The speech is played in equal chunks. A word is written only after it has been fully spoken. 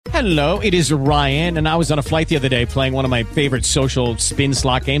Hello, it is Ryan, and I was on a flight the other day playing one of my favorite social spin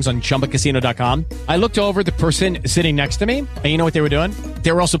slot games on ChumbaCasino.com. I looked over at the person sitting next to me, and you know what they were doing?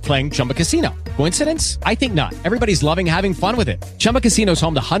 They were also playing Chumba Casino. Coincidence? I think not. Everybody's loving having fun with it. Chumba Casino is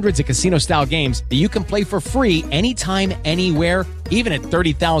home to hundreds of casino-style games that you can play for free anytime, anywhere, even at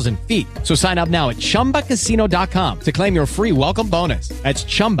 30,000 feet. So sign up now at ChumbaCasino.com to claim your free welcome bonus. That's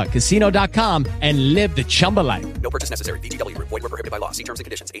ChumbaCasino.com and live the Chumba life. No purchase necessary. VGW. Void where prohibited by law. See terms and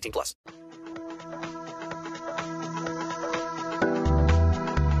conditions. 18 plus.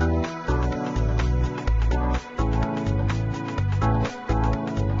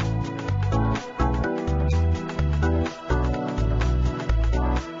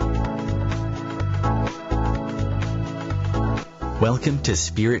 Welcome to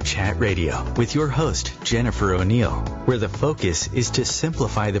Spirit Chat Radio with your host, Jennifer O'Neill, where the focus is to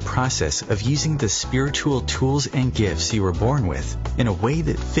simplify the process of using the spiritual tools and gifts you were born with in a way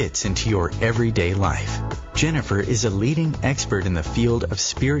that fits into your everyday life. Jennifer is a leading expert in the field of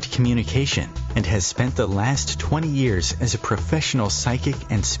spirit communication and has spent the last 20 years as a professional psychic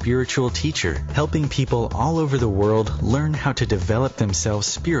and spiritual teacher, helping people all over the world learn how to develop themselves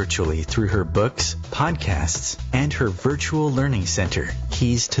spiritually through her books, podcasts, and her virtual learning center,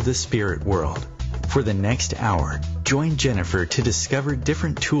 Keys to the Spirit World. For the next hour, join Jennifer to discover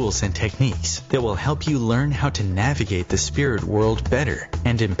different tools and techniques that will help you learn how to navigate the spirit world better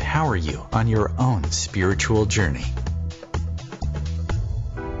and empower you on your own spiritual journey.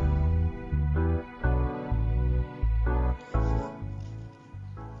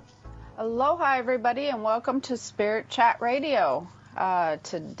 Aloha, everybody, and welcome to Spirit Chat Radio.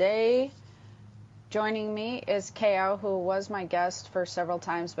 Today, joining me is Kao, who was my guest for several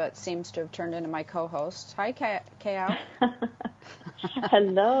times, but seems to have turned into my co-host. Hi, Kao.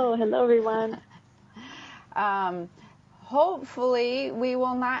 Hello, everyone. Hopefully, we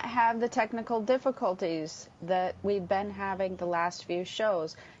will not have the technical difficulties that we've been having the last few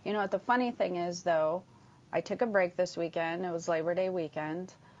shows. You know what the funny thing is, though? I took a break this weekend. It was Labor Day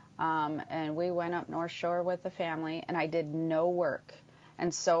weekend, and we went up North Shore with the family, and I did no work.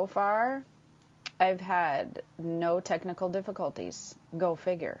 And so far, I've had no technical difficulties. Go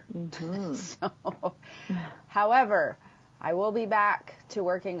figure. Mm-hmm. However, I will be back to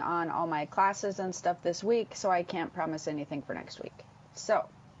working on all my classes and stuff this week, so I can't promise anything for next week. So,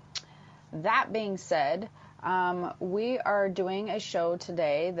 that being said, we are doing a show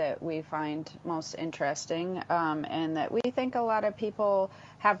today that we find most interesting, and that we think a lot of people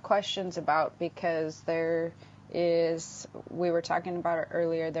have questions about, because we were talking about it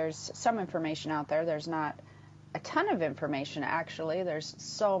earlier, there's some information out there. There's not a ton of information, actually. There's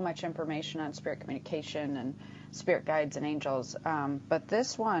so much information on spirit communication and spirit guides and angels. But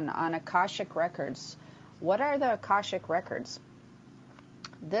this one on Akashic records, what are the Akashic records?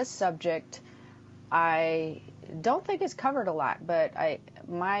 This subject I don't think is covered a lot, but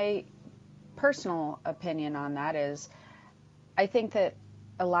my personal opinion on that is I think that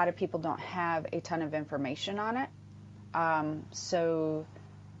a lot of people don't have a ton of information on it. So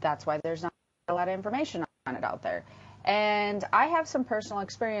that's why there's not a lot of information on it out there. And I have some personal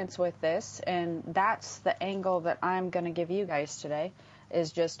experience with this, and that's the angle that I'm going to give you guys today,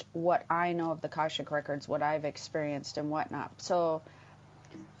 is just what I know of the Akashic records, what I've experienced and whatnot. So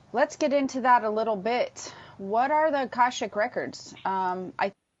let's get into that a little bit. What are the Akashic records?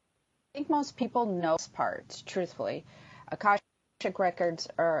 I think most people know this part, truthfully. Akashic records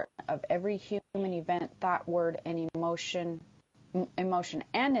are of every human event, thought, word, and emotion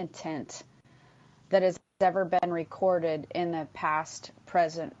and intent that has ever been recorded in the past,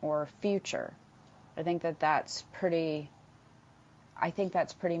 present, or future. I think that's pretty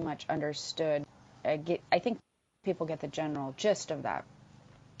much understood. I think people get the general gist of that.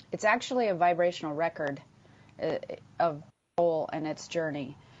 It's actually a vibrational record of soul and its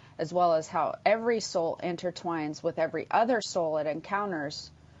journey, as well as how every soul intertwines with every other soul it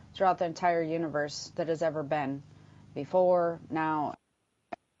encounters throughout the entire universe that has ever been, before, now,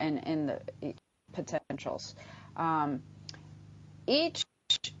 and in the potentials.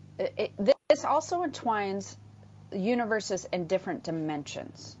 This also entwines universes in different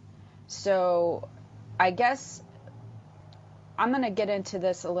dimensions. So I guess I'm going to get into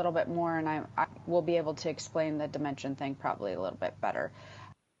this a little bit more, and I will be able to explain the dimension thing probably a little bit better.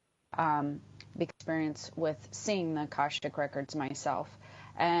 Experience with seeing the Akashic records myself,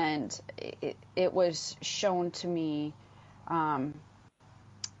 and it was shown to me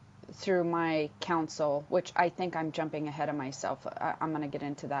through my counsel, which I think I'm jumping ahead of myself. I'm going to get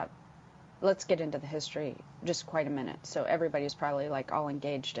into that. Let's get into the history just quite a minute. So everybody's probably like all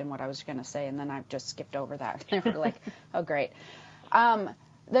engaged in what I was going to say, and then I've just skipped over that. They were like, oh, great.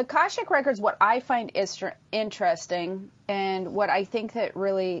 The Akashic Records, what I find interesting and what I think that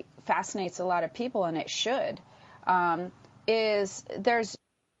really fascinates a lot of people, and it should, is there's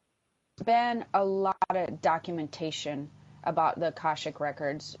been a lot of documentation about the Akashic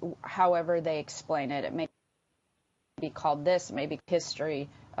Records, however they explain it. It may be called this, it may be history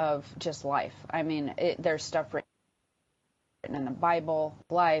of just life. I mean, there's stuff written in the Bible,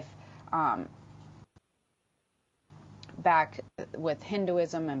 life, back with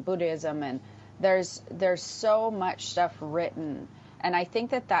Hinduism and Buddhism, and there's so much stuff written, and I think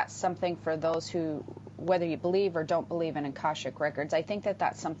that that's something for those who, whether you believe or don't believe in Akashic Records, I think that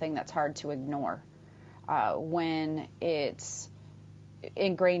that's something that's hard to ignore when it's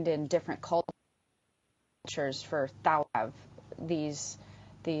ingrained in different cultures for thousands of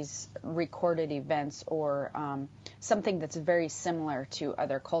these recorded events, or something that's very similar to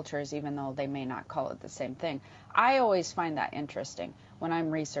other cultures, even though they may not call it the same thing. I always find that interesting when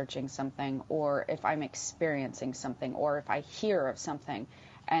I'm researching something, or if I'm experiencing something, or if I hear of something,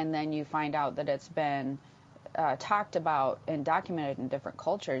 and then you find out that it's been talked about and documented in different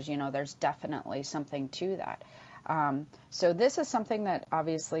cultures. There's definitely something to that. So this is something that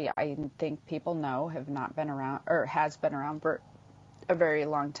obviously I think people know have not been around, or has been around for a very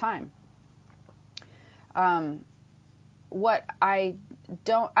long time. I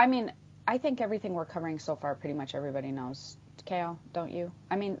think everything we're covering so far, pretty much everybody knows. Kale, don't you?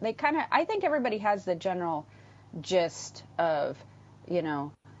 I mean, I think everybody has the general gist of,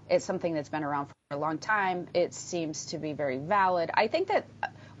 it's something that's been around for a long time. It seems to be very valid. I think that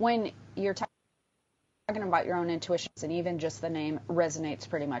when you're talking about your own intuitions, and even just the name resonates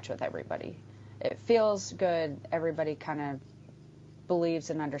pretty much with everybody. It feels good. Everybody kind of believes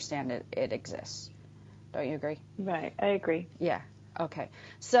and understands it exists. Don't you agree? Right, I agree. Yeah. Okay.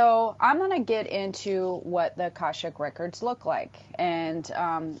 So I'm going to get into what the Akashic Records look like and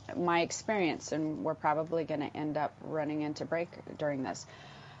my experience, and we're probably going to end up running into break during this.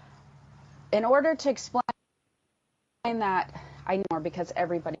 In order to explain that, I know more, because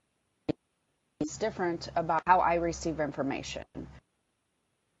everybody is different about how I receive information.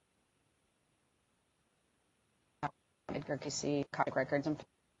 Edgar Casey, Akashic Records, and for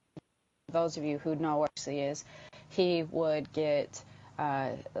those of you who know what he is, he would get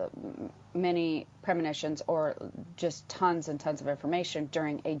many premonitions or just tons and tons of information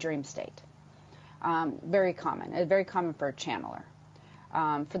during a dream state. Very common for a channeler.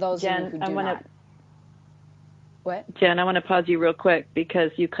 For those of you who do not. What? Jen, I want to pause you real quick because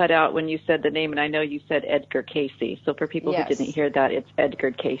you cut out when you said the name, and I know you said Edgar Casey. So for people who didn't hear that, it's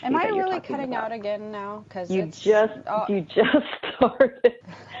Edgar Casey. Am I that you're really talking cutting about. out again now? Because you just started. You just started.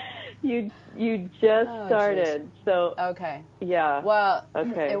 Geez. So okay. Yeah. Well,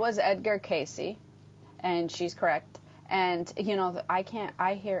 okay. It was Edgar Casey, and she's correct. And I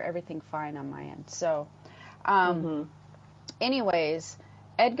hear everything fine on my end. So, anyways,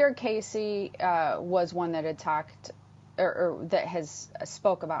 Edgar Casey was one that had talked, or that has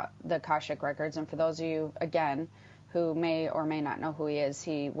spoke about the Akashic Records. And for those of you, again, who may or may not know who he is,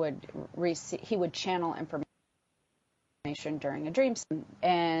 he would channel information during a dream,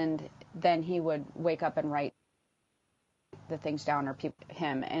 and then he would wake up and write the things down, or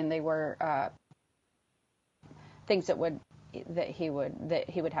him, and they were things that he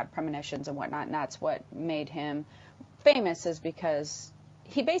would have premonitions and whatnot, and that's what made him famous, is because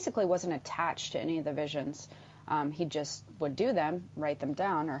he basically wasn't attached to any of the visions. He just would do them, write them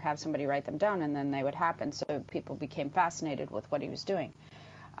down, or have somebody write them down, and then they would happen. So people became fascinated with what he was doing.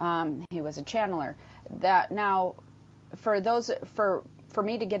 He was a channeler. That now, for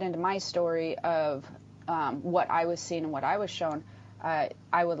me to get into my story of what I was seeing and what I was shown,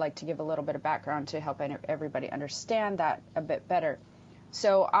 I would like to give a little bit of background to help everybody understand that a bit better.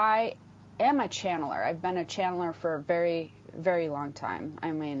 So I am a channeler. I've been a channeler for a very, very long time.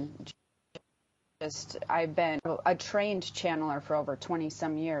 I mean, I've been a trained channeler for over 20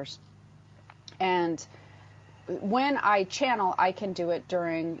 some years. And when I channel, I can do it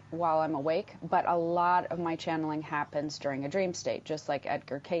while I'm awake, but a lot of my channeling happens during a dream state, just like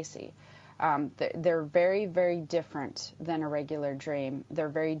Edgar Casey. They're very, very different than a regular dream. They're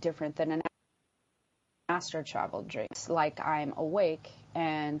very different than an astral travel dream. It's like I'm awake,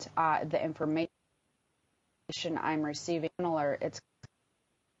 and the information I'm receiving, it's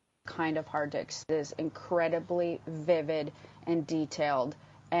kind of hard to explain. It is incredibly vivid and detailed,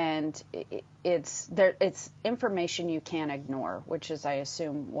 and it's information you can't ignore, which is, I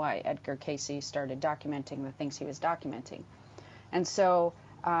assume, why Edgar Casey started documenting the things he was documenting. And so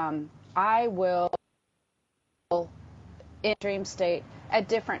I will, in dream state at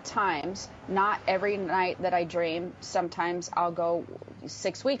different times, not every night that I dream. Sometimes I'll go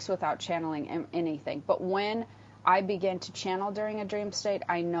 6 weeks without channeling anything. But when I begin to channel during a dream state,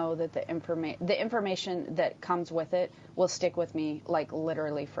 I know that the information that comes with it will stick with me like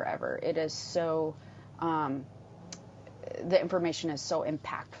literally forever. It is so, the information is so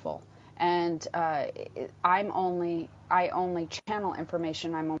impactful. And I only channel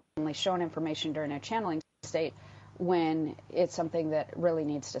information, I'm only shown information during a channeling state when it's something that really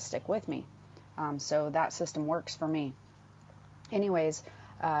needs to stick with me. So that system works for me. Anyways,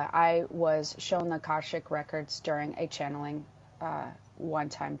 I was shown the Akashic records during a channeling, one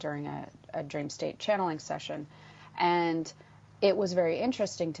time during a dream state channeling session, and it was very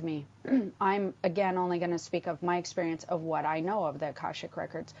interesting to me. I'm, again, only going to speak of my experience of what I know of the Akashic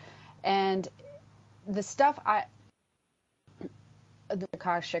records. And the stuff the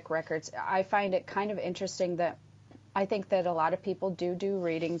Akashic records, I find it kind of interesting that I think that a lot of people do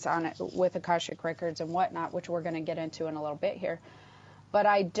readings on it with Akashic records and whatnot, which we're going to get into in a little bit here. But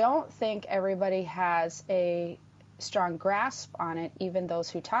I don't think everybody has a strong grasp on it. Even those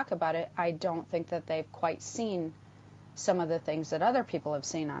who talk about it, I don't think that they've quite seen some of the things that other people have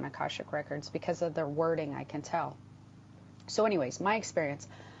seen on Akashic records because of their wording, I can tell. So anyways, my experience.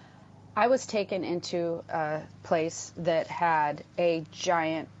 I was taken into a place that had a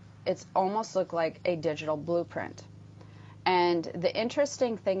giant, it almost looked like a digital blueprint. And the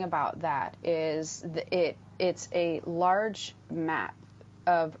interesting thing about that is it's a large map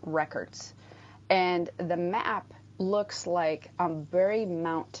of records. And the map looks like a very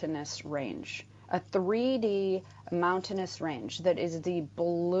mountainous range, a 3D mountainous range that is the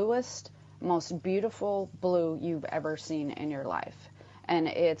bluest, most beautiful blue you've ever seen in your life. And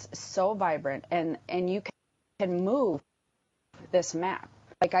it's so vibrant, and you can move this map.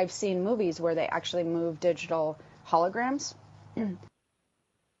 Like, I've seen movies where they actually move digital holograms.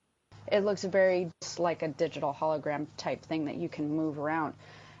 It looks very just like a digital hologram type thing that you can move around.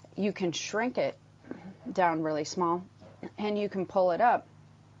 You can shrink it down really small, and you can pull it up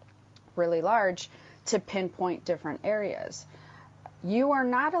really large to pinpoint different areas. You are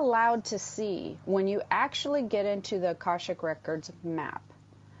not allowed to see, when you actually get into the Akashic Records map,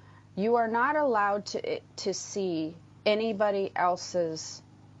 you are not allowed to see anybody else's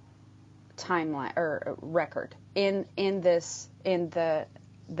timeline or record in the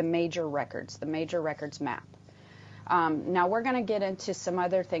major records map. Now we're going to get into some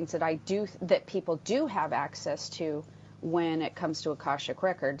other things that people do have access to when it comes to Akashic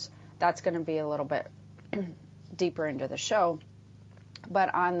Records. That's going to be a little bit deeper into the show.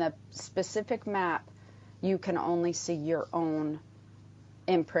 But on the specific map, you can only see your own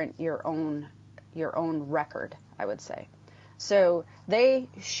imprint, your own record, I would say. So they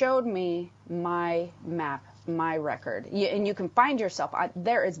showed me my map, my record, and you can find yourself.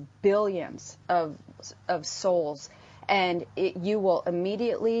 There is billions of souls, and you will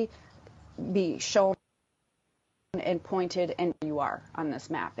immediately be shown and pointed, and you are on this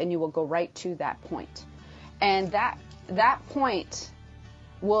map, and you will go right to that point, and that point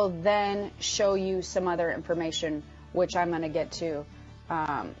will then show you some other information, which I'm going to get to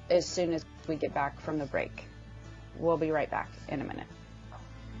as soon as we get back from the break. We'll be right back in a minute.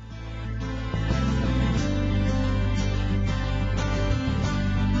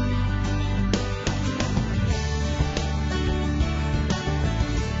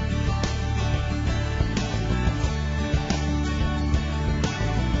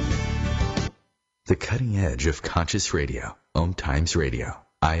 The cutting edge of conscious radio. Om Times Radio.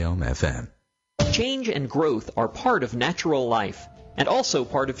 IOM FM. Change and growth are part of natural life and also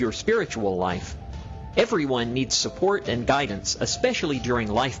part of your spiritual life. Everyone needs support and guidance, especially during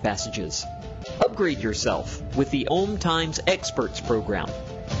life passages. Upgrade yourself with the Om Times Experts program.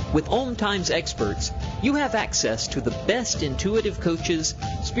 With Om Times Experts, you have access to the best intuitive coaches,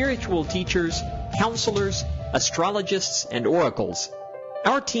 spiritual teachers, counselors, astrologists, and oracles.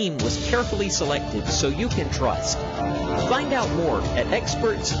 Our team was carefully selected so you can trust. Find out more at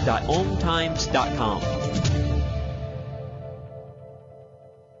experts.omtimes.com.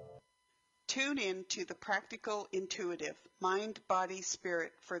 Tune in to the Practical Intuitive, Mind, Body,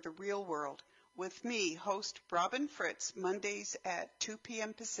 Spirit for the Real World with me, host Robin Fritz, Mondays at 2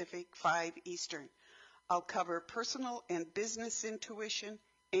 p.m. Pacific, 5 Eastern. I'll cover personal and business intuition,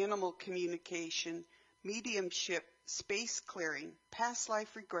 animal communication, mediumship, space clearing, past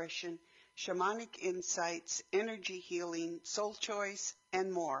life regression, shamanic insights, energy healing, soul choice,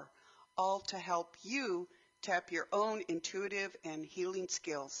 and more, all to help you tap your own intuitive and healing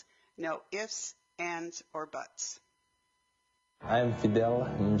skills. No ifs, ands, or buts. I'm Fidel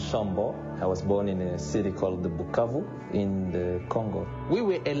Mshombo. I was born in a city called the Bukavu in the Congo. We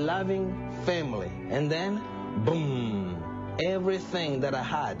were a loving family, and then, boom, Everything that I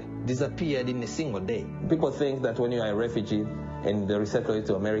had disappeared in a single day. People think that when you are a refugee and they resettle you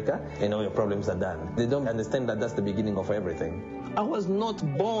to America, and all your problems are done. They don't understand that that's the beginning of everything. I was not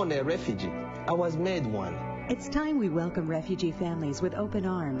born a refugee. I was made one. It's time we welcome refugee families with open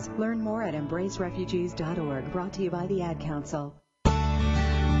arms. Learn more at embracerefugees.org, brought to you by the Ad Council.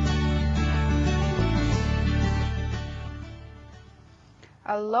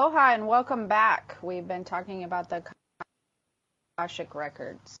 Aloha and welcome back. We've been talking about the Akashic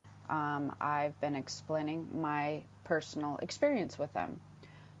records. I've been explaining my personal experience with them.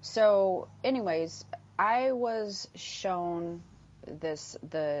 So anyways, I was shown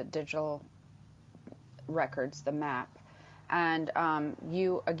the digital records, the map, and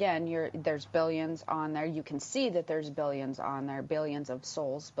there's billions on there. You can see that there's billions on there, billions of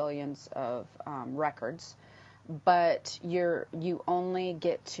souls, billions of records, but you only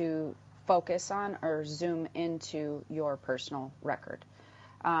get to focus on or zoom into your personal record.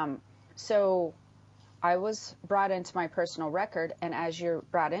 So I was brought into my personal record, and as you're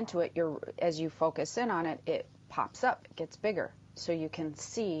brought into it, as you focus in on it, it pops up, it gets bigger, so you can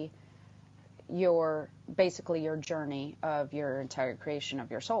see basically your journey of your entire creation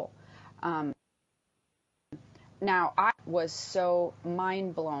of your soul. Now, I was so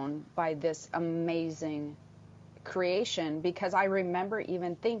mind blown by this amazing creation, because I remember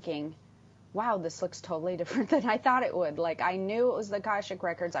even thinking, wow, this looks totally different than I thought it would. Like, I knew it was the Akashic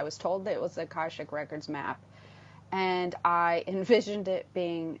records. I was told that it was the Akashic records map, and I envisioned it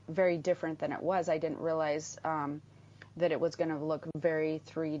being very different than it was. I didn't realize that it was going to look very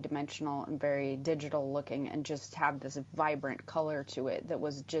three-dimensional and very digital looking, and just have this vibrant color to it that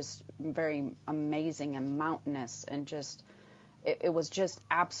was just very amazing and mountainous, and just it was just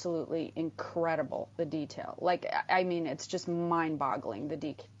absolutely incredible, the detail. Like, I mean, it's just mind-boggling, the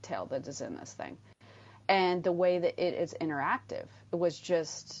detail that is in this thing. And the way that it is interactive, it was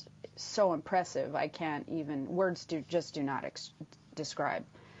just so impressive. I can't even, words do not describe.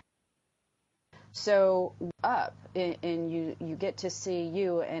 So up, and you get to see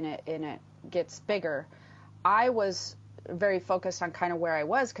you, and it gets bigger. I was very focused on kind of where I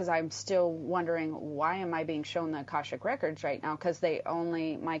was, because I'm still wondering, why am I being shown the Akashic records right now? Because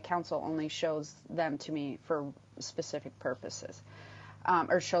my council only shows them to me for specific purposes,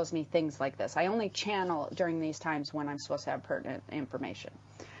 or shows me things like this. I only channel during these times when I'm supposed to have pertinent information.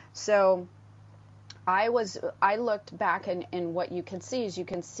 So I looked back, and what you can see is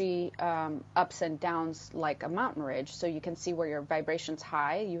ups and downs like a mountain ridge. So you can see where your vibration's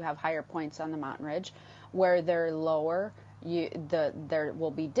high, you have higher points on the mountain ridge. Where they're lower, there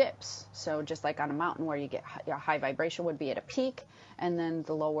will be dips. So just like on a mountain where you get high vibration would be at a peak, and then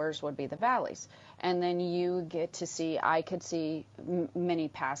the lowers would be the valleys. And then you get to see, I could see many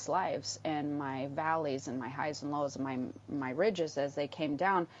past lives, and my valleys and my highs and lows and my ridges as they came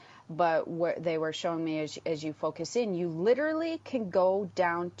down. But what they were showing me, as you focus in, you literally can go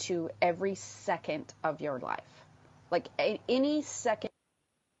down to every second of your life. Like any second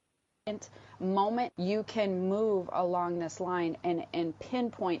moment, you can move along this line and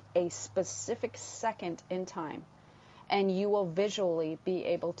pinpoint a specific second in time, and you will visually be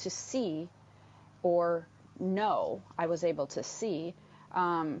able to see, or know, I was able to see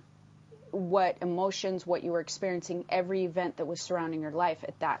what emotions, what you were experiencing, every event that was surrounding your life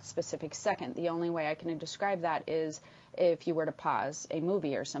at that specific second. The only way I can describe that is if you were to pause a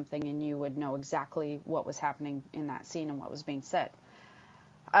movie or something, and you would know exactly what was happening in that scene and what was being said.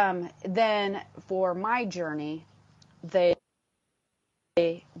 Then for my journey, they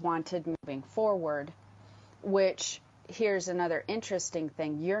wanted moving forward, which, here's another interesting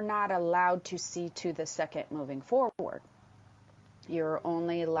thing. You're not allowed to see to the second moving forward. You're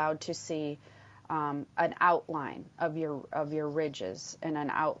only allowed to see an outline of your ridges, and an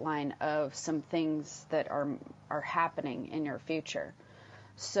outline of some things that are happening in your future.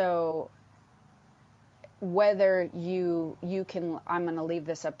 So whether you can, I'm going to leave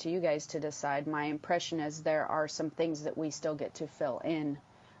this up to you guys to decide. My impression is there are some things that we still get to fill in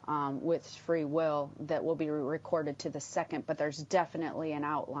with free will that will be recorded to the second, but there's definitely an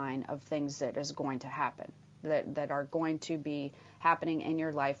outline of things that is going to happen, that are going to be happening in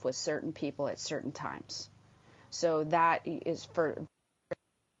your life with certain people at certain times. So that is for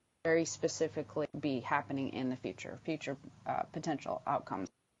very specifically be happening in the future potential outcomes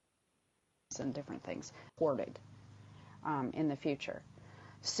and different things recorded in the future.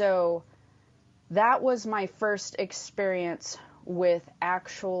 So that was my first experience with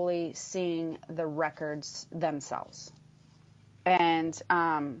actually seeing the records themselves. And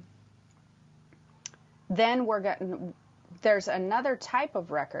then there's another type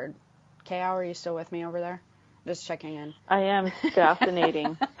of record. Kay, are you still with me over there? Just checking in. I am.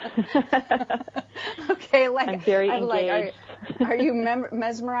 Fascinating. Okay, like I'm very engaged. Are you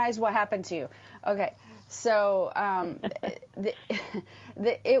mesmerized? What happened to you? Okay, so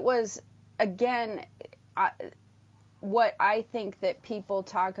it was, again, what I think that people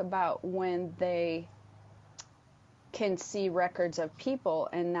talk about when they can see records of people,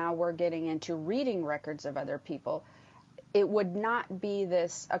 and now we're getting into reading records of other people. It would not be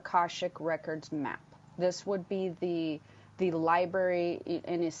this Akashic Records map. This would be the library,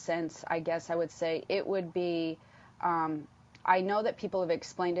 in a sense, I guess I would say. It would be, I know that people have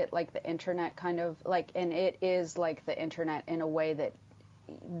explained it like the internet, kind of like, and it is like the internet in a way that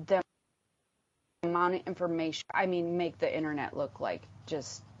the amount of information, I mean, make the internet look like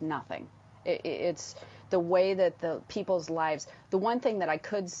just nothing. It's the way that the people's lives, the one thing that I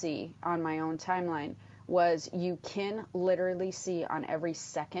could see on my own timeline was you can literally see on every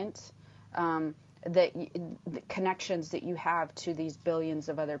second the connections that you have to these billions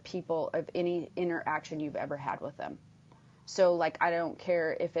of other people, of any interaction you've ever had with them. So, like, I don't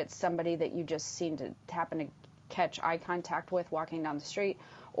care if it's somebody that you just seem to happen to catch eye contact with walking down the street,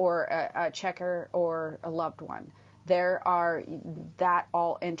 or a checker, or a loved one. That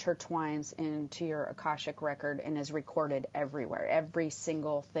all intertwines into your Akashic record and is recorded everywhere. Every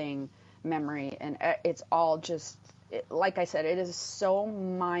single thing, memory, and it's all just, like I said, it is so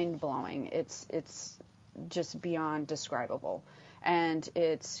mind-blowing. It's just beyond describable, and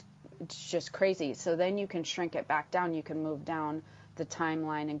it's just crazy. So then you can shrink it back down. You can move down the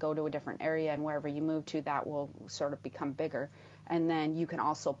timeline and go to a different area, and wherever you move to, that will sort of become bigger. And then you can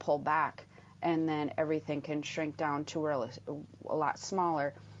also pull back, and then everything can shrink down to a lot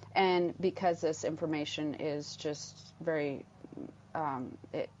smaller. And because this information is just very,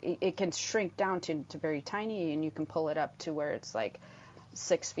 it can shrink down to very tiny, and you can pull it up to where it's like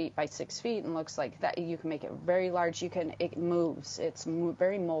 6 feet by 6 feet and looks like that. You can make it very large. It moves. It's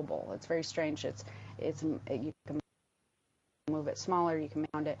very mobile. It's very strange. You can move it smaller. You can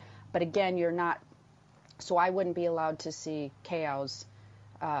round it. But again, you're not. So I wouldn't be allowed to see Kao's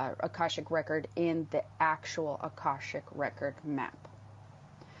Akashic record in the actual Akashic record map.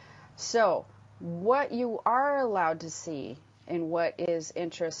 So what you are allowed to see, and what is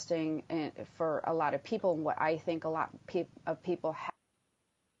interesting for a lot of people, and what I think a lot of people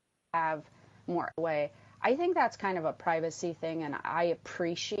have more way, I think that's kind of a privacy thing, and I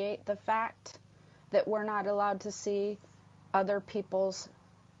appreciate the fact that we're not allowed to see other people's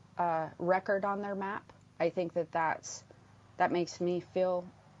record on their map. I think that makes me feel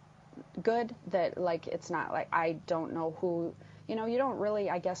good, that like it's not like I don't know who, you don't really,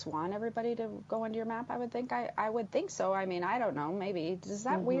 I guess, want everybody to go into your map. I would think I would think so. I mean, I don't know, maybe. Is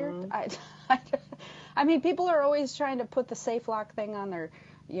that weird? I mean, people are always trying to put the safe lock thing on their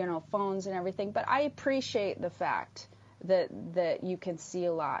phones and everything, but I appreciate the fact that you can see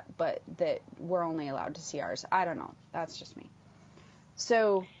a lot, but that we're only allowed to see ours. I don't know. That's just me.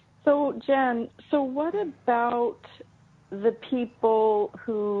 So Jen, what about the people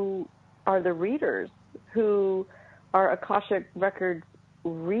who are the readers, who are Akashic Records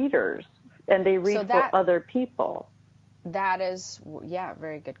readers, and they read for other people? That is,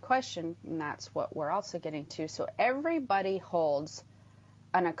 very good question, and that's what we're also getting to. So everybody holds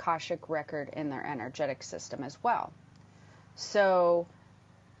an Akashic record in their energetic system as well. So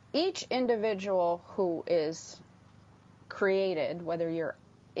each individual who is created, whether you're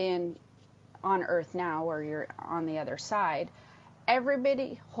on Earth now or you're on the other side,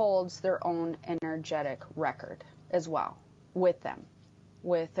 everybody holds their own energetic record as well with them.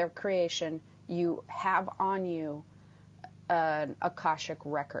 With their creation, you have on you an Akashic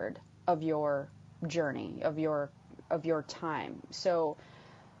record of your journey, of your time. So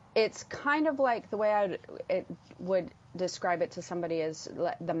it's kind of like, the way I would describe it to somebody is,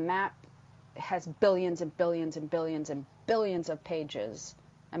 the map has billions and billions and billions and billions of pages,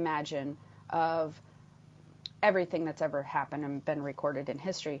 imagine, of everything that's ever happened and been recorded in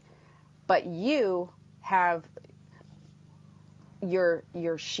history. But you have your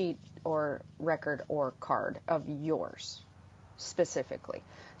sheet or record or card of yours specifically.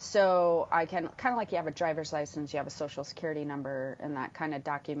 So I can, kind of like you have a driver's license, you have a social security number, and that kind of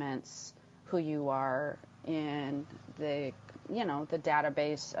documents who you are in the, the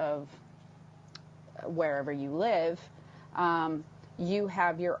database of wherever you live. You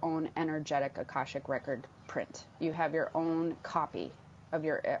have your own energetic Akashic record print. You have your own copy of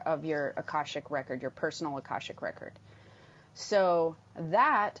your Akashic record, your personal Akashic record. So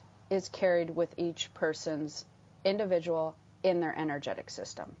that is carried with each person's individual in their energetic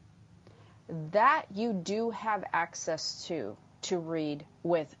system. That you do have access to read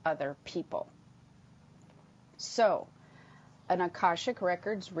with other people. So, an Akashic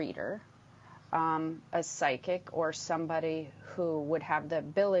Records reader, a psychic, or somebody who would have the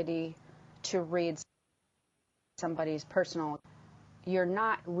ability to read somebody's personal, you're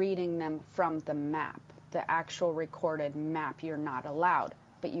not reading them from the map, the actual recorded map. You're not allowed,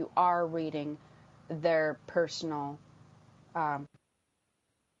 but you are reading their personal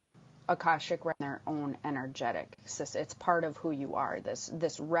Akashic record, their own energetic. It's part of who you are.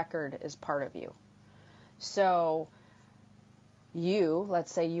 This record is part of you. So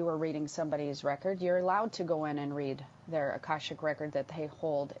let's say you were reading somebody's record, you're allowed to go in and read their Akashic record that they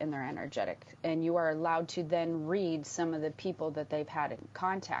hold in their energetic. And you are allowed to then read some of the people that they've had in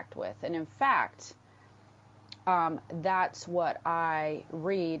contact with. And in fact, that's what I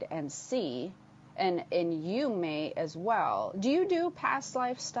read and see. And you may as well. Do you do past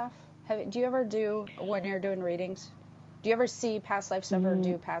life stuff? Do you ever do, when you're doing readings, do you ever see past life stuff or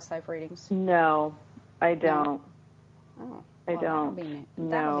do past life readings? No, I don't. Oh. I don't.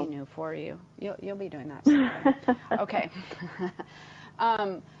 That'll be new for you. You'll be doing that soon. Okay.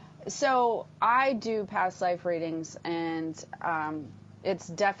 So I do past life readings, and it's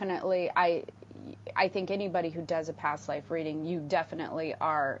definitely, I think anybody who does a past life reading, you definitely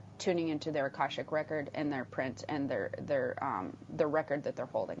are tuning into their Akashic record and their print and the record that they're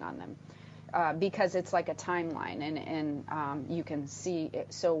holding on them, because it's like a timeline, and you can see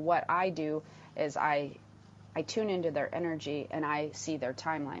it. So what I do is I tune into their energy and I see their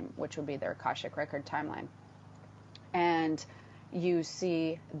timeline, which would be their Akashic record timeline. And you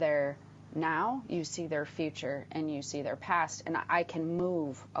see their now, you see their future, and you see their past. And I can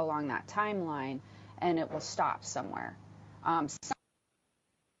move along that timeline and it will stop somewhere.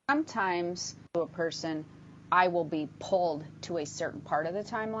 Sometimes to a person, I will be pulled to a certain part of the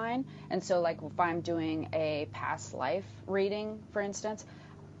timeline. And so like if I'm doing a past life reading, for instance,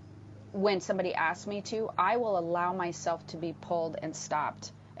 when somebody asks me to, I will allow myself to be pulled and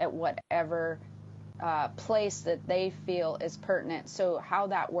stopped at whatever place that they feel is pertinent. So how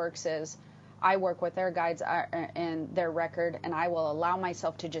that works is I work with their guides and their record, and I will allow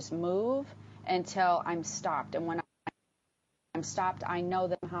myself to just move until I'm stopped. And when I'm stopped, I know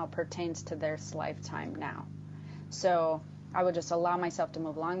that how it pertains to their lifetime now. So I would just allow myself to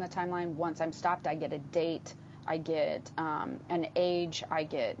move along the timeline. Once I'm stopped, I get a date. I get an age, I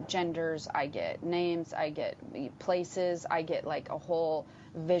get genders, I get names, I get places, I get like a whole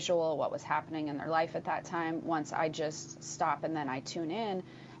visual of what was happening in their life at that time. Once I just stop and then I tune in.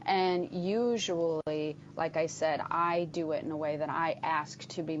 And usually, like I said, I do it in a way that I ask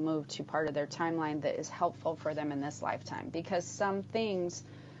to be moved to part of their timeline that is helpful for them in this lifetime. Because some things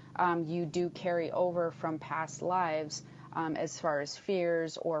you do carry over from past lives, as far as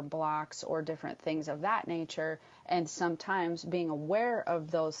fears or blocks or different things of that nature. And sometimes being aware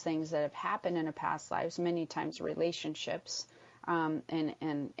of those things that have happened in a past lives, many times relationships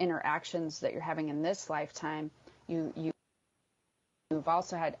and interactions that you're having in this lifetime, you've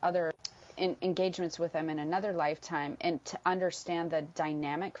also had other engagements with them in another lifetime. And to understand the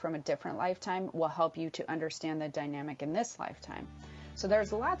dynamic from a different lifetime will help you to understand the dynamic in this lifetime. So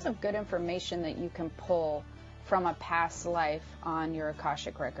there's lots of good information that you can pull from a past life on your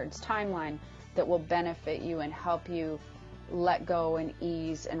Akashic Records timeline that will benefit you and help you let go and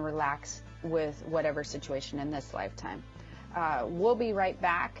ease and relax with whatever situation in this lifetime. We'll be right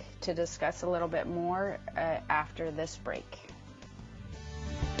back to discuss a little bit more after this break.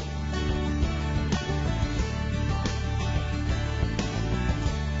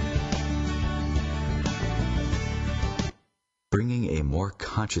 Bringing a more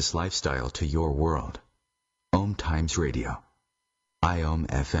conscious lifestyle to your world. Om Times Radio. IOM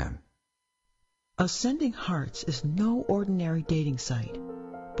FM. Ascending Hearts is no ordinary dating site,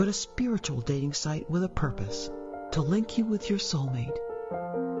 but a spiritual dating site with a purpose, to link you with your soulmate.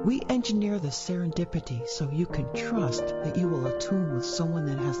 We engineer the serendipity so you can trust that you will attune with someone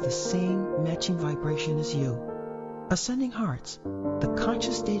that has the same matching vibration as you. Ascending Hearts, the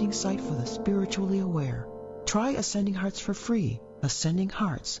conscious dating site for the spiritually aware. Try Ascending Hearts for free.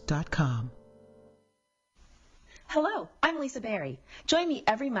 AscendingHearts.com. Hello, I'm Lisa Berry. Join me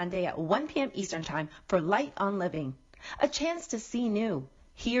every Monday at 1 p.m. Eastern Time for Light on Living, a chance to see new,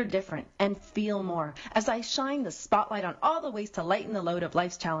 hear different, and feel more as I shine the spotlight on all the ways to lighten the load of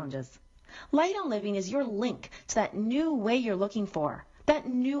life's challenges. Light on Living is your link to that new way you're looking for, that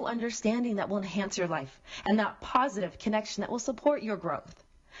new understanding that will enhance your life, and that positive connection that will support your growth.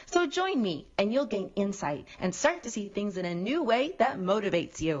 So join me, and you'll gain insight and start to see things in a new way that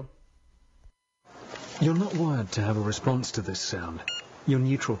motivates you. You're not wired to have a response to this sound. You're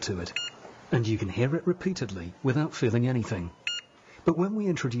neutral to it, and you can hear it repeatedly without feeling anything. But when we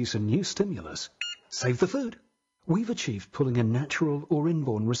introduce a new stimulus, save the food, We've achieved pulling a natural or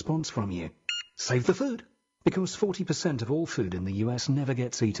inborn response from you. Save the food, because 40% of all food in the US never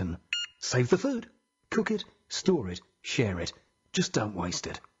gets eaten. Save the food. Cook it, store it, share it. Just don't waste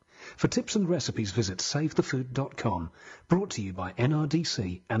it. For tips and recipes, visit savethefood.com. Brought to you by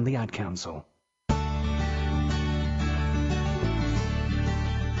NRDC and the Ad Council.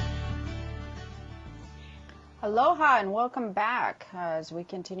 Aloha and welcome back as we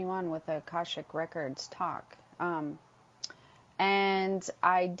continue on with the Akashic Records talk. And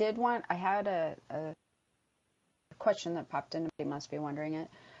I had a question that popped in. You must be wondering it.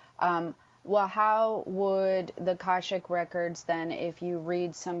 Well, how would the Akashic Records then, if you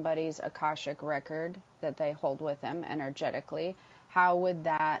read somebody's Akashic record that they hold with them energetically, how would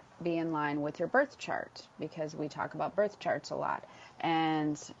that be in line with your birth chart? Because we talk about birth charts a lot.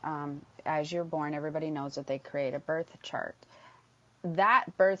 And as you're born, everybody knows that they create a birth chart.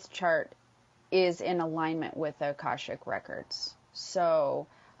 That birth chart is in alignment with the Akashic Records. So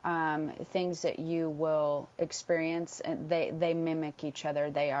things that you will experience, they mimic each other.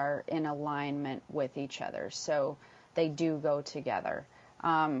 They are in alignment with each other. So they do go together.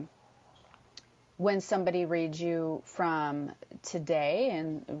 When somebody reads you from today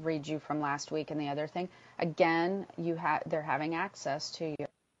and reads you from last week and the other thing, again, they're having access to your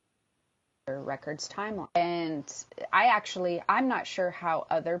records timeline. And I'm not sure how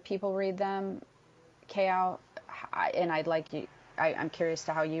other people read them, Kao, and I'm curious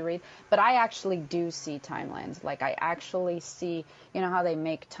to how you read, but I actually do see timelines. Like I actually see, you know how they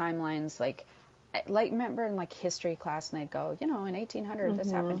make timelines, like remember in like history class and they'd go, in 1800 this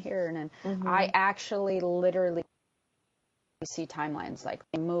happened here, and then I actually literally see timelines, like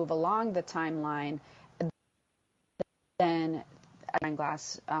they move along the timeline, then a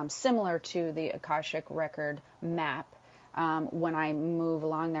glass, similar to the Akashic record map. When I move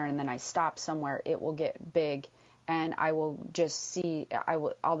along there and then I stop somewhere, it will get big. And I will just see,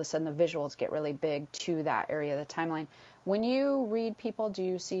 all of a sudden the visuals get really big to that area of the timeline. When you read people, do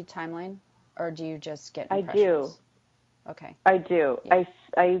you see timeline or do you just get impressions? I do. Okay. I do. Yeah.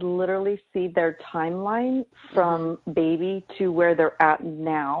 I literally see their timeline from baby to where they're at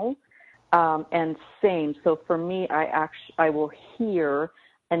now, and same. So for me, I will hear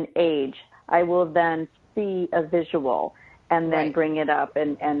an age. I will then see a visual and then bring it up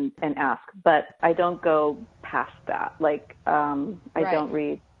and ask. But I don't go past that. Like, I don't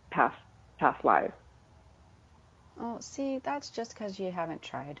read past lives. Oh, see, that's just because you haven't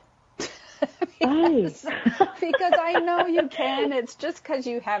tried. because I know you can. It's just because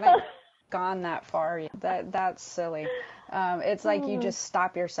you haven't gone that far. That's silly. It's like you just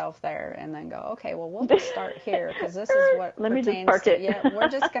stop yourself there and then go, okay, well, we'll just start here because this is what Let pertains me just park it. Yeah, we're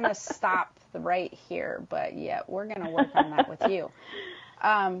just going to stop right here. But, yeah, we're going to work on that with you.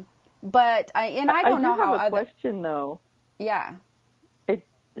 But I don't know how I have a question, though. Yeah.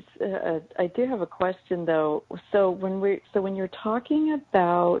 I do have a question, though. So when you're talking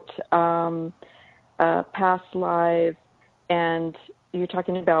about past lives and you're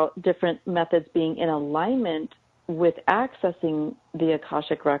talking about different methods being in alignment with accessing the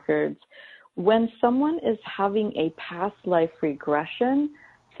Akashic records, when someone is having a past life regression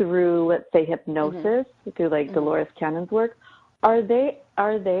through, let's say, hypnosis, through like Dolores Cannon's work, are they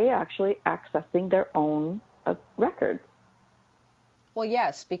actually accessing their own records? Well,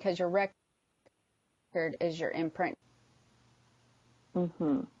 yes, because your record is your imprint.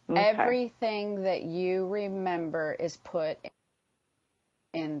 Okay. Everything that you remember is put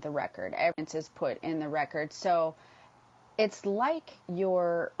in the record. Everything is put in the record. So it's like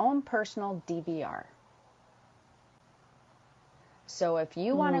your own personal DVR. So if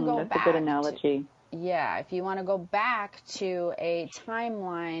you want to go back, that's a good analogy. If you want to go back to a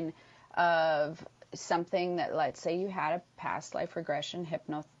timeline of something that, let's say you had a past life regression,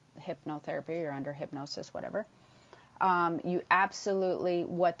 hypnotherapy, you're under hypnosis, whatever, you absolutely,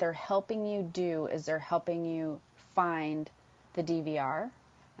 what they're helping you do is they're helping you find the DVR,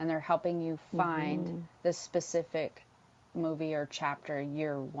 and they're helping you find the specific movie or chapter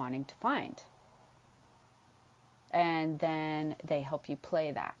you're wanting to find. And then they help you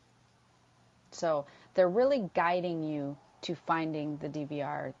play that. So they're really guiding you to finding the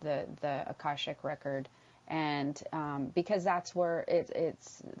DVR, the Akashic record, and because that's where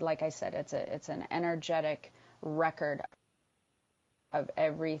it's like I said, it's an energetic record of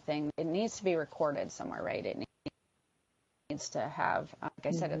everything. It needs to be recorded somewhere, right? It needs to have, like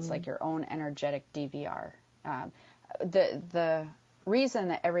I said, it's like your own energetic DVR. The reason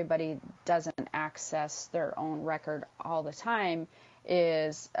that everybody doesn't access their own record all the time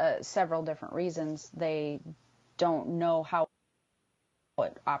is several different reasons. They don't know how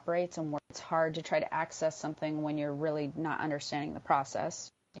it operates and where it's hard to try to access something when you're really not understanding the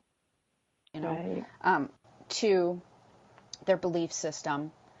process. Right. To their belief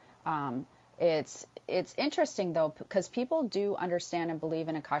system. It's interesting though, because people do understand and believe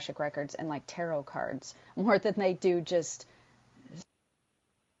in Akashic records and like tarot cards more than they do just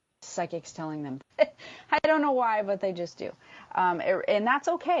psychics telling them. I don't know why, but they just do. And that's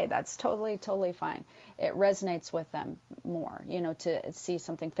okay. That's totally fine. It resonates with them more, to see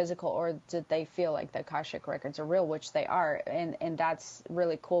something physical, or did they feel like the Akashic records are real, which they are. And that's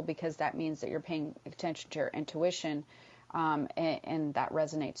really cool, because that means that you're paying attention to your intuition, and that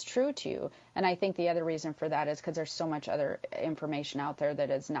resonates true to you. And I think the other reason for that is because there's so much other information out there that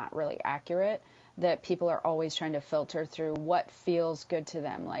is not really accurate, that people are always trying to filter through what feels good to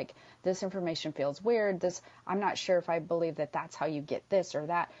them. Like, this information feels weird. I'm not sure if I believe that that's how you get this or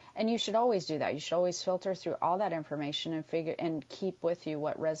that. And you should always do that. You should always filter through all that information and figure and keep with you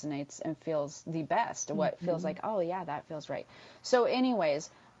what resonates and feels the best, what feels like, oh yeah, that feels right. So anyways,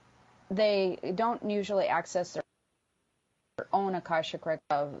 they don't usually access their own Akashic record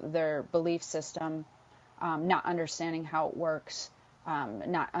of their belief system, not understanding how it works,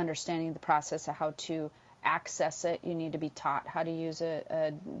 not understanding the process of how to access it. You need to be taught how to use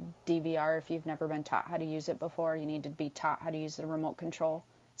a DVR. If you've never been taught how to use it before, you need to be taught how to use the remote control.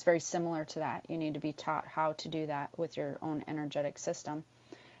 It's very similar to that. You need to be taught how to do that with your own energetic system.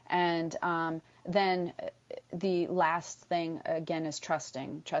 And then the last thing, again, is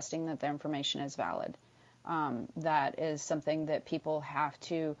trusting that the information is valid. That is something that people have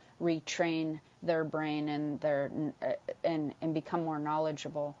to retrain their brain and become more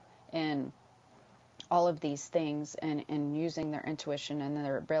knowledgeable in all of these things, and using their intuition and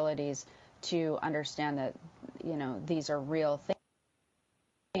their abilities to understand that, these are real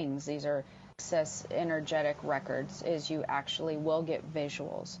things. These are access energetic records. Is you actually will get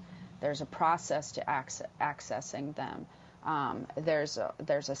visuals. There's a process to accessing them. There's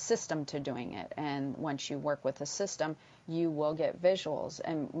a system to doing it, and once you work with a system, you will get visuals.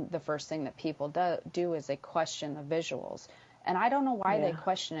 And the first thing that people do is they question the visuals. And I don't know why they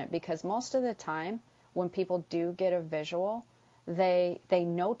question it, because most of the time when people do get a visual, they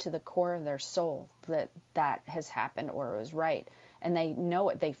know to the core of their soul that has happened or it was right. And they know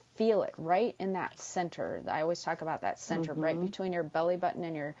it, they feel it right in that center. I always talk about that center, right between your belly button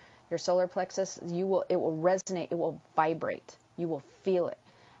and your solar plexus. It will resonate, it will vibrate, you will feel it.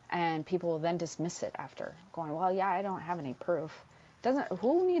 And people will then dismiss it after, going, well, yeah, I don't have any proof.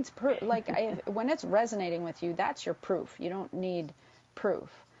 Who needs proof? Like, when it's resonating with you, that's your proof. You don't need proof.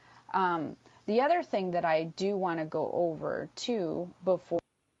 The other thing that I do want to go over too, before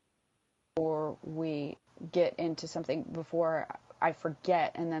we get into something, before I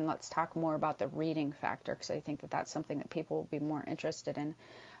forget, and then let's talk more about the reading factor, because I think that that's something that people will be more interested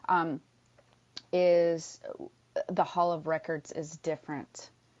in, is the Hall of Records is different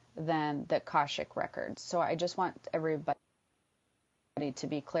than the Akashic records. So I just want everybody to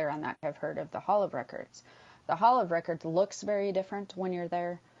be clear on that. I've heard of the Hall of Records. The Hall of Records looks very different when you're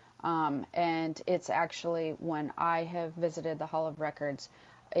there. And it's actually, when I have visited the Hall of Records,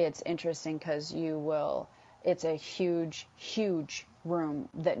 it's interesting because it's a huge, huge room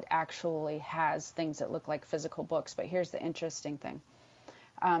that actually has things that look like physical books. But here's the interesting thing.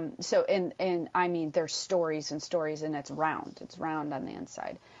 I mean, there's stories and stories, and it's round on the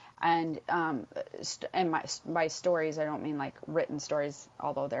inside. And by stories, I don't mean like written stories,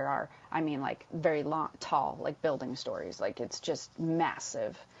 although there are. I mean like very long, tall, like building stories. Like, it's just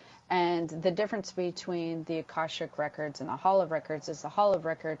massive. And the difference between the Akashic records and the Hall of Records is the Hall of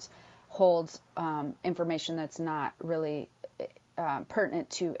Records holds information that's not really pertinent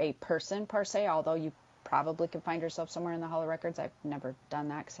to a person per se, although you probably could find yourself somewhere in the Hall of Records. I've never done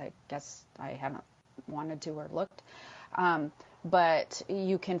that because I guess I haven't wanted to or looked. But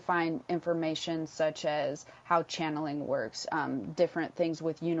you can find information such as how channeling works, different things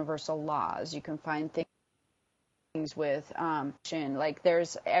with universal laws. You can find things with like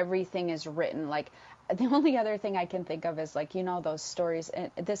everything is written. Like, the only other thing I can think of is like, those stories,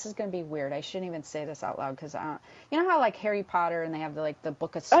 and this is going to be weird, I shouldn't even say this out loud, because how like Harry Potter, and they have the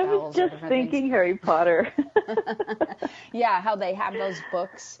book of spells. I was just thinking things. Harry Potter. Yeah, how they have those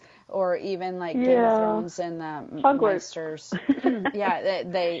books, or even like Game of Thrones and the Meisters. Yeah,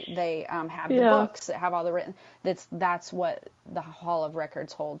 they have the books that have all the written. That's what the Hall of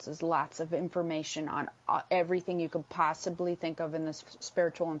Records holds, is lots of information on everything you could possibly think of in this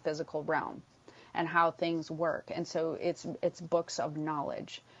spiritual and physical realm, and how things work. And so it's books of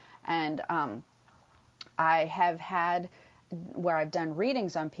knowledge. And I have had where I've done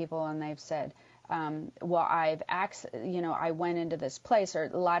readings on people, and they've said, Well, I went into this place, or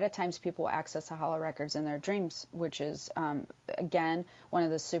a lot of times people access the hollow records in their dreams, which is, again, one of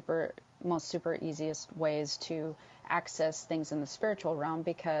the most super easiest ways to access things in the spiritual realm,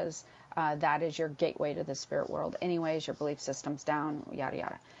 because that is your gateway to the spirit world. Anyways, your belief system's down, yada,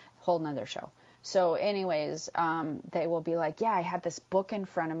 yada. Whole nother show. So anyways, they will be like, yeah, I had this book in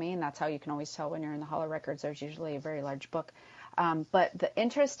front of me, and that's how you can always tell when you're in the hollow records. There's usually a very large book. But the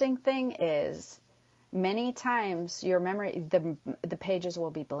interesting thing is, many times your memory, the pages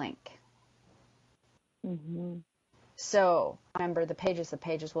will be blank. Mm-hmm. So remember, the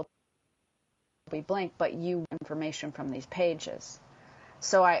pages will be blank, but you information from these pages.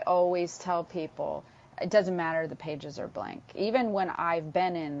 So I always tell people, it doesn't matter, the pages are blank. Even when I've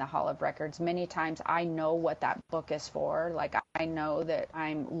been in the Hall of Records, many times I know what that book is for. Like, I know that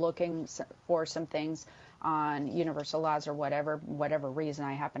I'm looking for some things on universal laws or whatever reason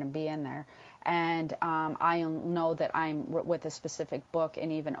I happen to be in there. And I know that I'm with a specific book,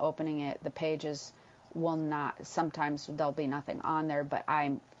 and even opening it, the pages will not, sometimes there'll be nothing on there, but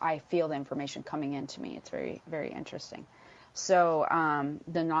I feel the information coming into me. It's very, very interesting. So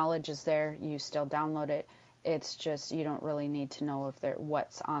the knowledge is there. You still download it. It's just, you don't really need to know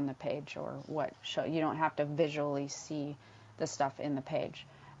what's on the page or what show. You don't have to visually see the stuff in the page.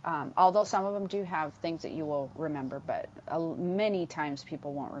 Although some of them do have things that you will remember, but many times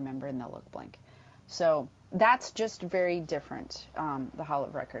people won't remember and they'll look blank. So that's just very different, the Hall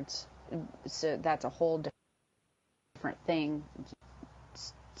of Records. So that's a whole different thing,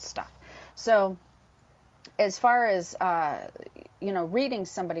 stuff. So as far as, reading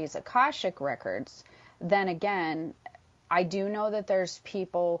somebody's Akashic records, then again, I do know that there's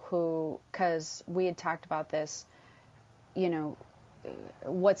people who, because we had talked about this,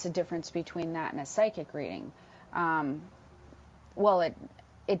 what's the difference between that and a psychic reading? Well,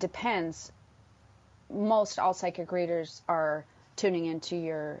 it depends. Most all psychic readers are tuning into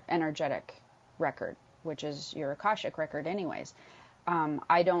your energetic record, which is your Akashic record anyways.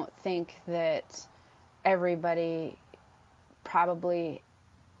 I don't think that everybody probably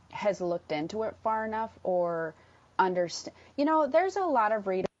has looked into it far enough or understand. There's a lot of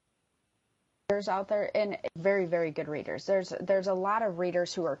readers out there, and very, very good readers. There's a lot of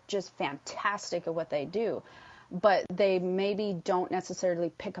readers who are just fantastic at what they do, but they maybe don't necessarily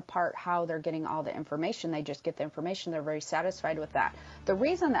pick apart how they're getting all the information. They just get the information. They're very satisfied with that. The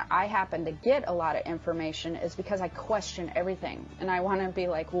reason that I happen to get a lot of information is because I question everything, and I want to be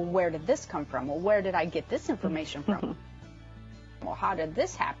like, well, where did this come from? Well, where did I get this information from? Well, how did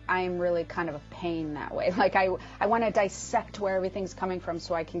this happen? I'm really kind of a pain that way. Like, I want to dissect where everything's coming from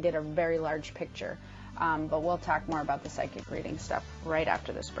so I can get a very large picture. But we'll talk more about the psychic reading stuff right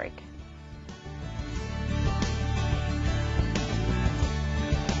after this break.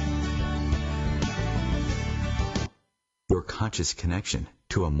 Your conscious connection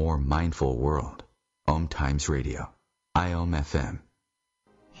to a more mindful world. Om Times Radio. IOM FM.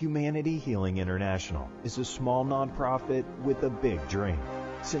 Humanity Healing International is a small nonprofit with a big dream.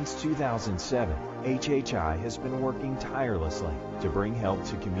 Since 2007, HHI has been working tirelessly to bring help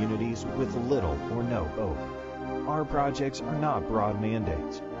to communities with little or no hope. Our projects are not broad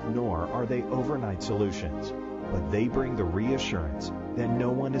mandates, nor are they overnight solutions, but they bring the reassurance that no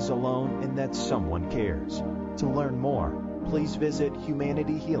one is alone and that someone cares. To learn more, please visit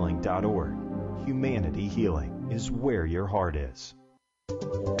humanityhealing.org. Humanity Healing is where your heart is.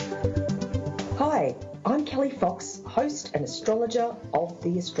 Hi, I'm Kelly Fox, host and astrologer of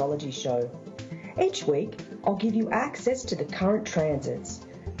The Astrology Show. Each week, I'll give you access to the current transits,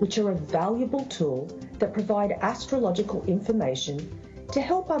 which are a valuable tool that provide astrological information to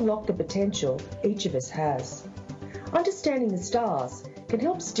help unlock the potential each of us has. Understanding the stars can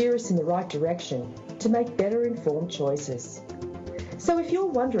help steer us in the right direction to make better informed choices. So if you're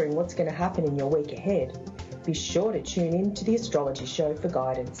wondering what's going to happen in your week ahead, be sure to tune in to The Astrology Show for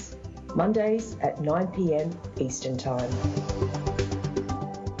guidance, Mondays at 9 p.m. Eastern Time.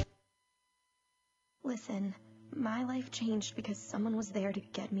 Listen, my life changed because someone was there to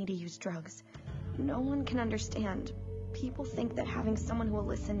get me to use drugs. No one can understand. People think that having someone who will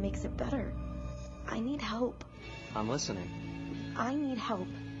listen makes it better. I need help. I'm listening. I need help.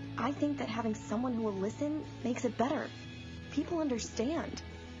 I think that having someone who will listen makes it better. People understand.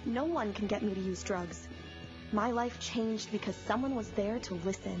 No one can get me to use drugs. My life changed because someone was there to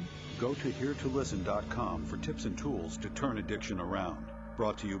listen. Go to heretolisten.com for tips and tools to turn addiction around.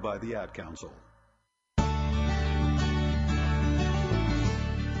 Brought to you by the Ad Council.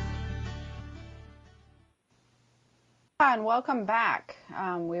 And welcome back.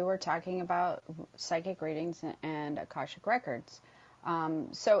 We were talking about psychic readings and Akashic records.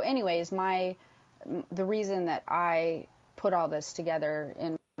 So anyways, my the reason that I put all this together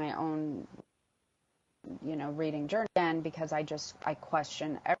in my own, reading journey, again, because I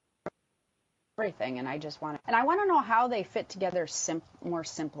question everything, and I want to know how they fit together more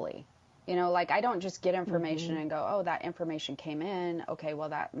simply. Like I don't just get information and go, oh, that information came in. Okay,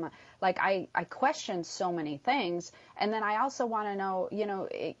 well I question so many things. And then I also want to know,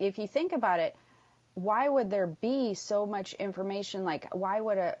 if you think about it, why would there be so much information? Like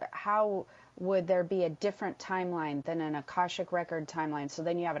how would there be a different timeline than an Akashic record timeline? So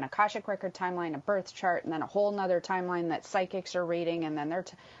then you have an Akashic record timeline, a birth chart, and then a whole nother timeline that psychics are reading, and then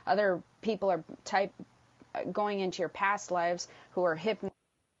other people are going into your past lives who are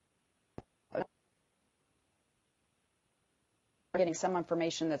getting some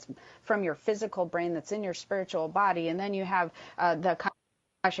information that's from your physical brain that's in your spiritual body, and then you have the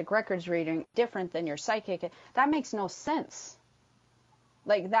Akashic records reading different than your psychic. That makes no sense.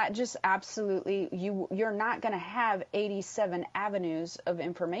 Like that just absolutely, you're not going to have 87 avenues of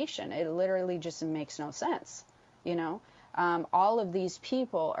information. It literally just makes no sense. All of these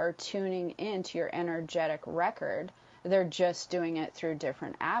people are tuning into your energetic record. They're just doing it through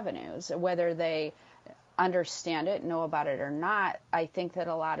different avenues, whether they understand it, know about it or not. I think that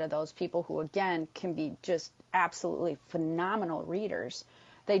a lot of those people who, again, can be just absolutely phenomenal readers,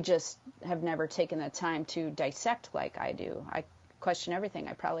 they just have never taken the time to dissect like I do. I question everything.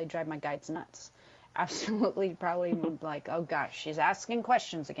 I probably drive my guides nuts. Absolutely, probably like, oh gosh, she's asking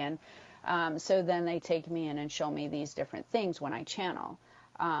questions again. So then they take me in and show me these different things when I channel.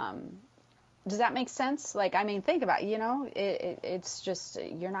 Does that make sense? Like, I mean, think about it, it's just,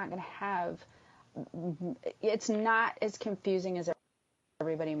 you're not going to have, it's not as confusing as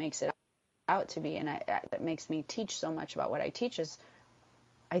everybody makes it out to be. And that makes me teach so much about what I teach is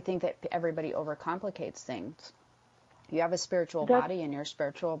I think that everybody overcomplicates things. You have a spiritual body, and your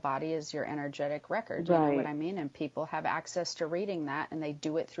spiritual body is your energetic record. You know what I mean? And people have access to reading that, and they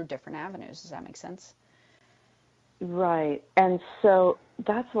do it through different avenues. Does that make sense? Right. And so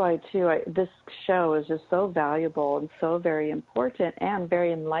that's why, too, this show is just so valuable and so very important and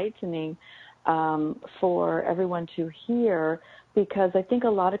very enlightening for everyone to hear, because I think a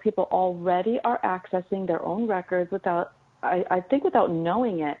lot of people already are accessing their own records without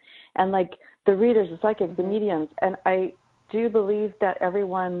knowing it. And like the readers, the psychics, the mediums, and I do believe that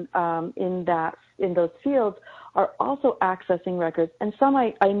everyone in those fields are also accessing records. And some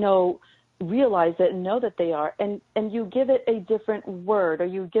I know realize it and know that they are, and you give it a different word, or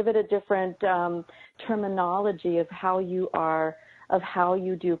you give it a different terminology of how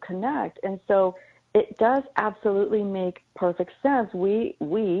you do connect. And so it does absolutely make perfect sense.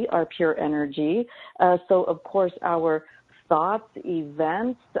 We are pure energy, so of course our thoughts,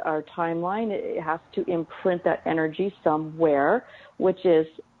 events, our timeline, it has to imprint that energy somewhere, which is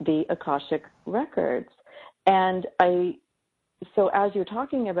the Akashic records. And so as you're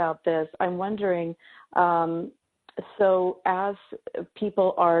talking about this, I'm wondering, so as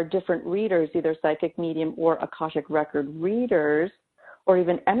people are different readers, either psychic, medium, or Akashic record readers, or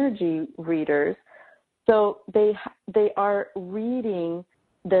even energy readers, so they are reading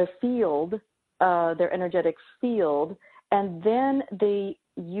their field, their energetic field, and then they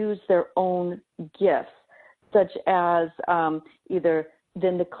use their own gifts, such as either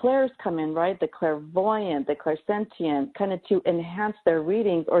then the clairs come in, right? The clairvoyant, the clairsentient, kind of to enhance their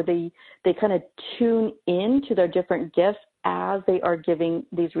readings, or they kind of tune in to their different gifts as they are giving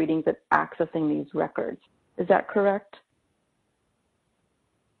these readings and accessing these records. Is that correct?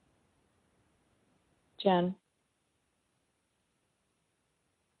 Jen?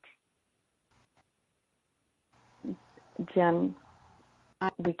 Jen,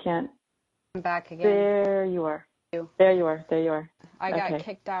 we can't. I'm back again. There you are. There you are. I got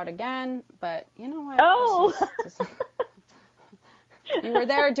kicked out again, but you know what? Oh! You were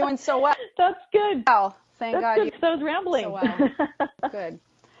there doing so well. That's good. Oh, thank God. Good, because I was rambling. So well. Good.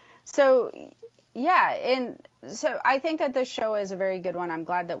 So, yeah, and so I think that this show is a very good one. I'm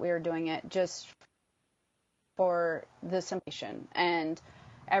glad that we are doing it just for this information. And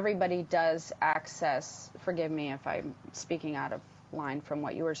everybody does access, forgive me if I'm speaking out of line from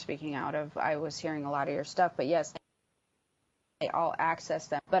what you were speaking out of. I was hearing a lot of your stuff, but yes, they all access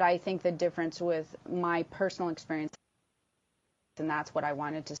them. But I think the difference with my personal experience, and that's what I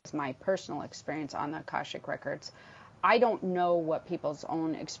wanted to say, my personal experience on the Akashic records. I don't know what people's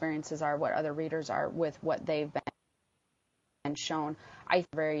own experiences are, what other readers are with what they've been shown. I'm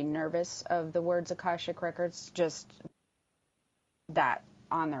very nervous of the words Akashic records, just that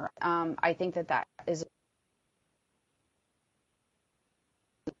on their I think that is,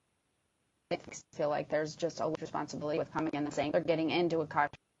 I feel like there's just a responsibility with coming in and saying they're getting into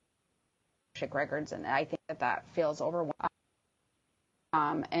Akashic Akashic records, and I think that feels overwhelming.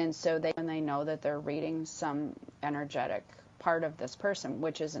 And so when they know that they're reading some energetic part of this person,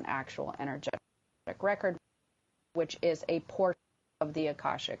 which is an actual energetic record, which is a portion of the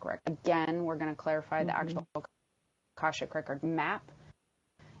Akashic record. Again, we're going to clarify the actual Akashic record map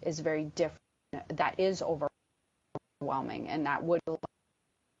is very different. That is overwhelming, and that would be a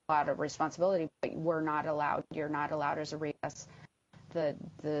lot of responsibility, but you're not allowed as a reader, the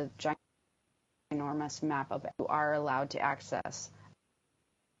ginormous map of it. You are allowed to access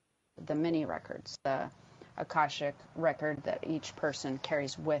the mini records, the Akashic record that each person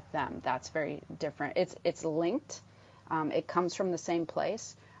carries with them. That's very different. It's linked. It comes from the same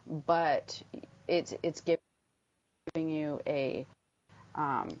place, but it's giving you a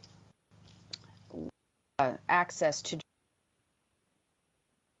access to.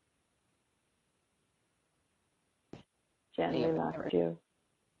 Jen, we lost you.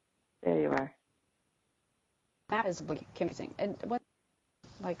 There you are. That is confusing. And what?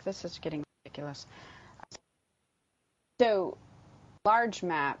 Like, this is getting ridiculous. So, large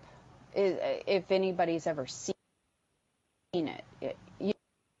map is, if anybody's ever seen it, you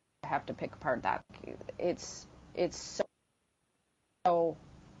have to pick apart that. It's so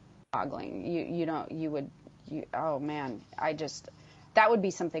boggling. Oh man, that would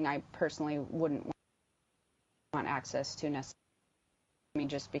be something I personally wouldn't want access to necessarily. I mean,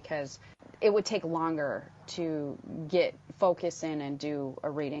 just because it would take longer to get focus in and do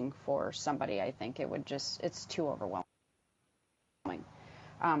a reading for somebody. I think it's too overwhelming.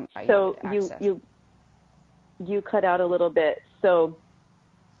 So you cut out a little bit. So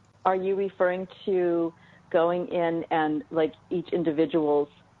are you referring to going in and like each individual's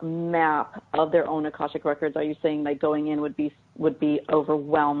map of their own Akashic records? Are you saying like going in would be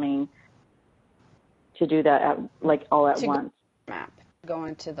overwhelming to do that all at once? Map. Go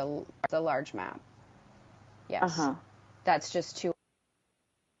into the large map. Yes. That's just too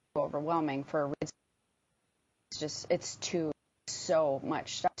overwhelming for it's too so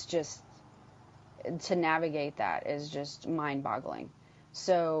much stuff. It's just to navigate that is just mind-boggling.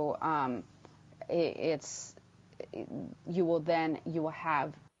 So you will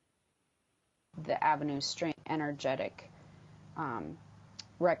have the avenue strength energetic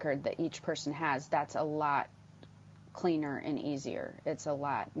record that each person has. That's a lot cleaner and easier. It's a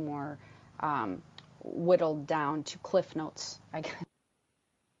lot more whittled down to cliff notes, I guess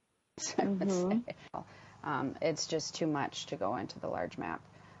I would say. It's just too much to go into the large map,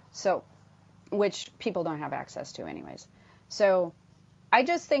 so which people don't have access to anyways. So I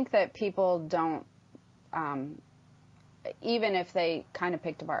just think that people don't, even if they kind of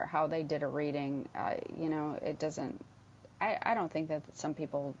picked apart how they did a reading, it doesn't, I don't think that some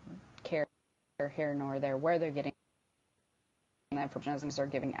people care here nor there where they're getting that information are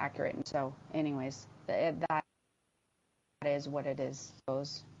giving accurate. And so anyways, that is what it is.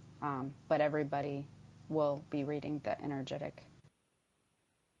 But everybody will be reading the energetic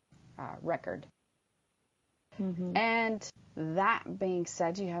record. And that being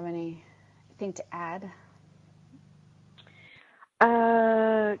said, do you have anything to add?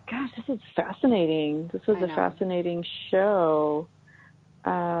 Gosh, this is fascinating. This was a fascinating show.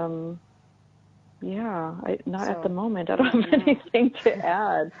 At the moment. I don't have anything to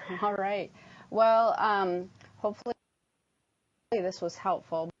add. All right. Well, hopefully this was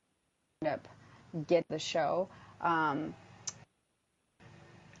helpful. Get the show. I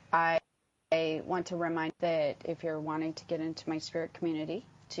want to remind that if you're wanting to get into my spirit community,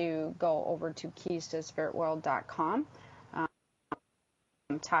 to go over to keystospiritworld.com.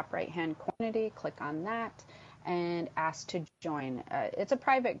 Top right hand community, click on that and ask to join. It's a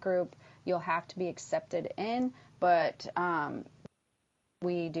private group. You'll have to be accepted in, but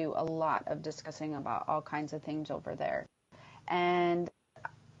we do a lot of discussing about all kinds of things over there. And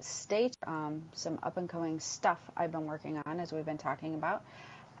state some up and coming stuff I've been working on, as we've been talking about.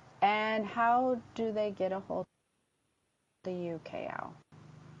 And how do they get a hold of you, K.L.?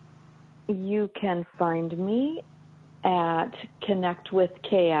 You can find me at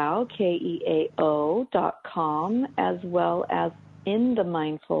connectwithKeao, KEAO.com, as well as in the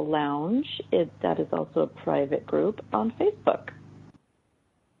Mindful Lounge. That is also a private group on Facebook.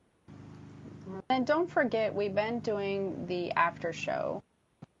 And don't forget, we've been doing the after show.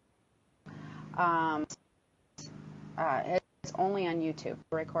 It's only on YouTube,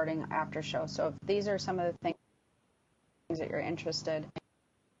 recording after show. So if these are some of the things that you're interested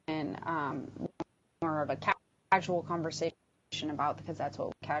in, more of a casual conversation about, because that's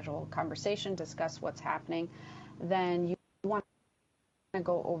what casual conversation, discuss what's happening, then you want to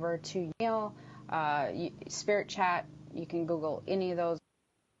go over to Neil, Spirit Chat. You can Google any of those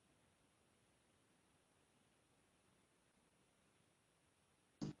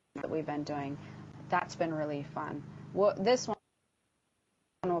we've been doing. That's been really fun. Well, this one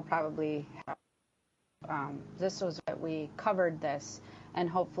will probably have, this was what we covered this, and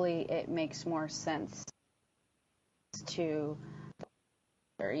hopefully it makes more sense to,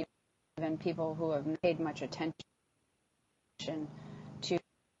 or even people who have paid much attention to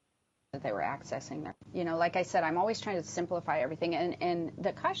that they were accessing them. You know, like I said, I'm always trying to simplify everything, and the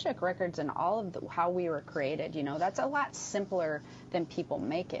Akashic records and all of how we were created, you know, that's a lot simpler than people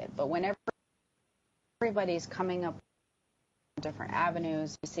make it. But whenever everybody's coming up with different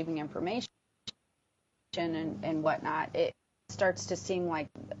avenues, receiving information and whatnot, it starts to seem like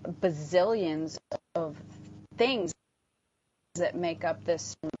bazillions of things that make up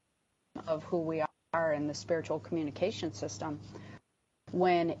this of who we are in the spiritual communication system,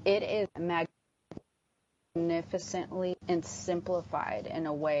 when it is magnificently and simplified in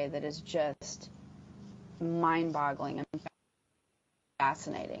a way that is just mind-boggling and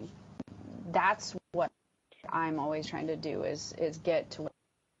fascinating. That's what I'm always trying to do, is get to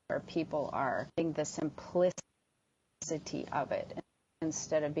where people are getting the simplicity of it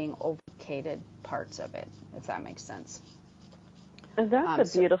instead of being overcomplicated parts of it, if that makes sense.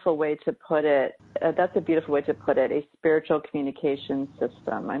 That's a beautiful way to put it. That's a beautiful way to put it. A spiritual communication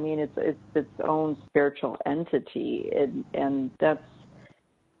system. I mean, it's its own spiritual entity, and that's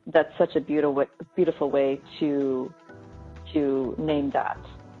such a beautiful way to name that.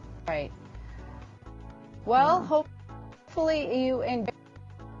 Right. Well, hopefully you enjoy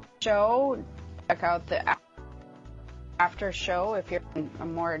the show. Check out the after show if you're in a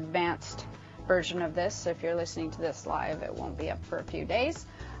more advanced version of this. If you're listening to this live, it won't be up for a few days.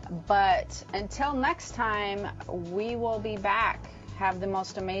 But until next time, we will be back. Have the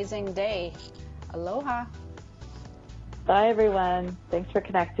most amazing day. Aloha. Bye, everyone. Thanks for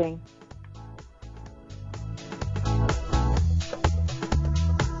connecting.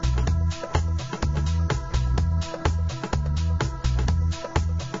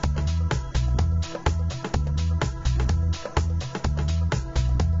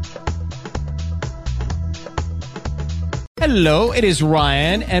 Hello, it is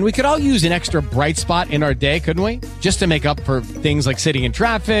Ryan, and we could all use an extra bright spot in our day, couldn't we? Just to make up for things like sitting in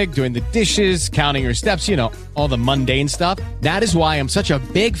traffic, doing the dishes, counting your steps, you know, all the mundane stuff. That is why I'm such a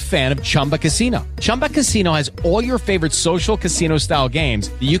big fan of Chumba Casino. Chumba Casino has all your favorite social casino-style games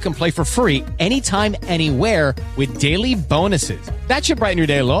that you can play for free anytime, anywhere with daily bonuses. That should brighten your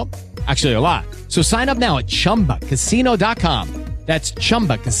day a little. Actually, a lot. So sign up now at ChumbaCasino.com. That's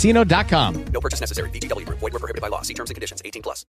ChumbaCasino.com. No purchase necessary. VGW Group. Void where prohibited by law. See terms and conditions. 18+.